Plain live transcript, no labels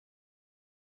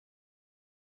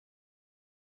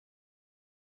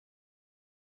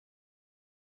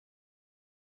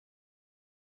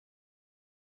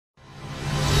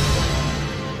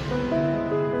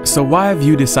So why have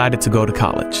you decided to go to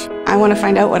college? I want to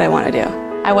find out what I want to do.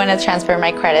 I want to transfer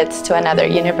my credits to another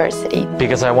university.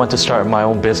 Because I want to start my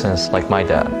own business like my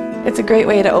dad. It's a great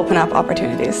way to open up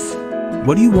opportunities.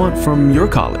 What do you want from your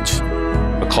college?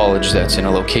 A college that's in a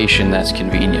location that's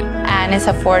convenient. And it's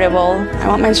affordable. I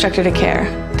want my instructor to care,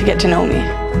 to get to know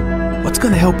me. What's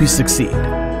going to help you succeed?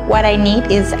 What I need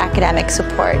is academic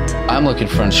support. I'm looking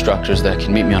for instructors that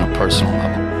can meet me on a personal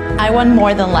level. I want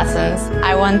more than lessons.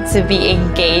 I want to be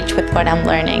engaged with what I'm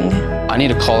learning. I need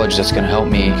a college that's going to help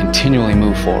me continually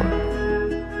move forward.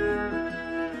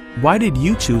 Why did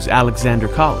you choose Alexander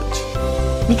College?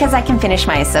 Because I can finish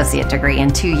my associate degree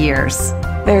in 2 years.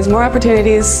 There's more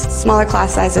opportunities, smaller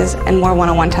class sizes, and more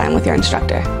one-on-one time with your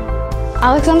instructor.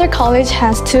 Alexander College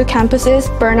has 2 campuses,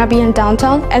 Burnaby and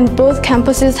downtown, and both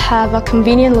campuses have a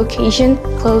convenient location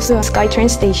close to a SkyTrain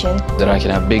station. That I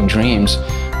can have big dreams,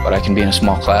 but I can be in a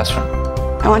small classroom.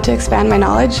 I want to expand my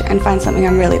knowledge and find something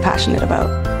I'm really passionate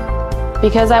about.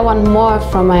 Because I want more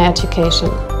from my education.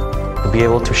 To be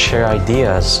able to share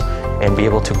ideas and be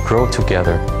able to grow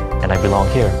together, and I belong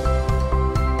here.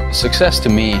 Success to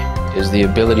me is the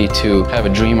ability to have a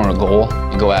dream or a goal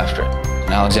and go after it.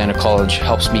 And Alexander College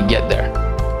helps me get there.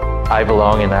 I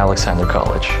belong in Alexander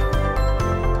College.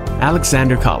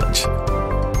 Alexander College.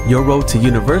 Your road to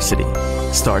university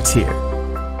starts here.